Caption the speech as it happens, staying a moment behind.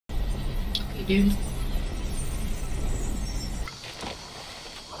dude.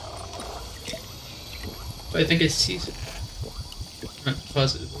 I think I see some. I'm not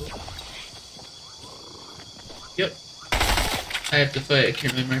positive. Yep. I have to fight. I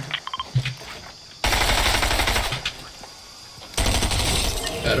can't really mark him.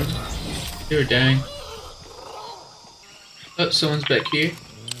 Got him. They were dying. Oh, someone's back here.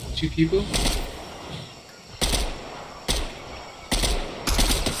 2 people.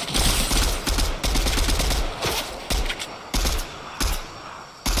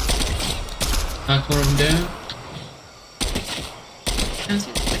 Knocked one of them down.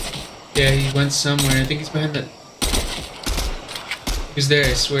 Yeah, he went somewhere. I think he's behind that. He's there,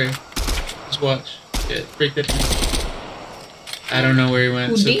 I swear. Just watch. Yeah, break that down. I don't know where he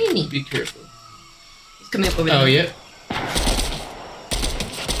went, so be careful. He's coming up over there. Oh, yep.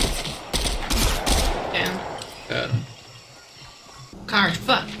 Down. Got him. Car,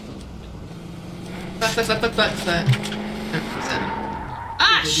 fuck. Fuck.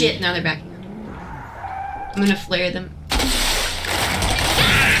 Ah, shit! Now they're backing up. I'm gonna flare them.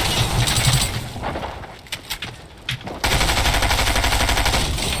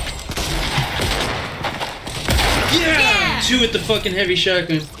 Yeah! 2 with the fucking heavy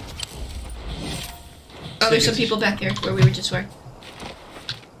shotgun. Oh, there's some people back there where we just were.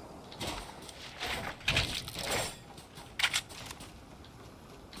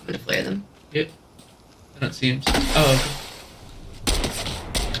 I'm gonna flare them. Yep. I don't see him. Oh, okay.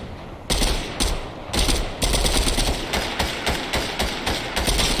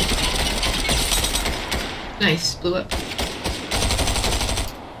 Nice, blew up.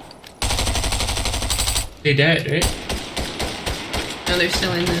 They died, right? No, they're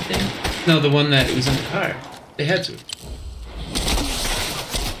still in the thing. No, the one that was in the car. They had to.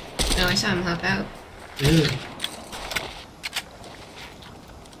 No, I saw him hop out. Really?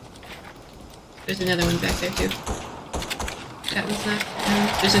 There's another one back there too. That one's not.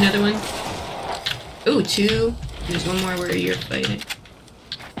 There's another one. Ooh, 2. There's one more where you're fighting.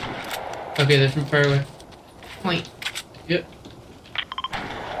 Okay, they're from far away. Point. Yep.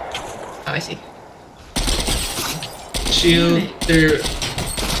 Oh, I see. Shield, they're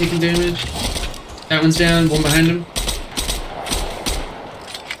taking damage. That one's down, one behind him.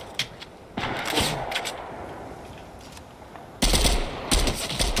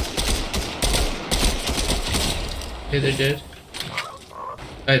 Okay, they're dead.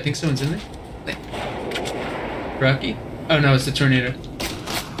 I think someone's in there. Wait. Rocky? Oh no, it's the tornado.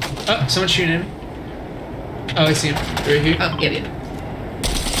 Oh, someone's shooting at me. Oh, I see him. Right here. Oh, yeah.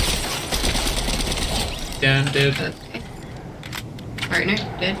 Down, dead. Okay. Partner,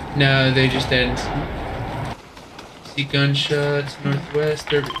 dead. No, they just dead. See gunshots northwest,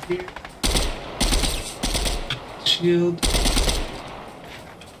 they're over here. Shield.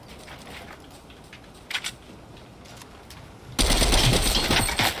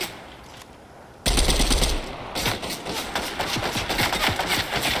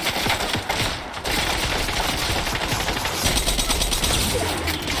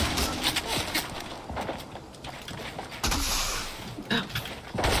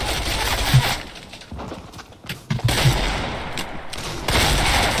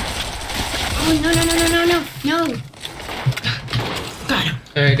 Oh, no. Got him.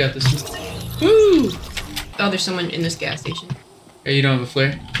 Alright, I got this one. Woo! Oh, there's someone in this gas station. Hey, you don't have a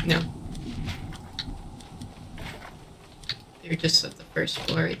flare? No. They're just at the first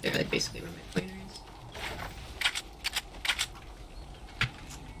floor right there, like basically where my pointer is.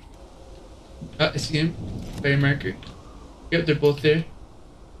 Oh, I see him. Fire marker. Yep, they're both there.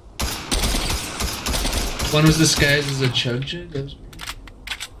 One was disguised as a chug jug. That was weird.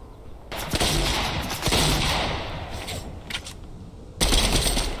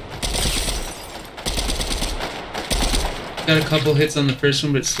 Got a couple hits on the first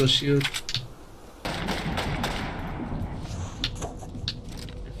one, but still shield.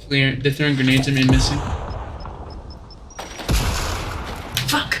 They're throwing grenades at me and missing.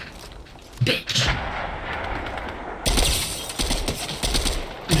 Fuck! Bitch!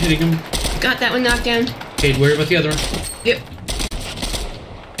 I'm hitting him. Got that one knocked down. Okay, worry about the other one. Yep.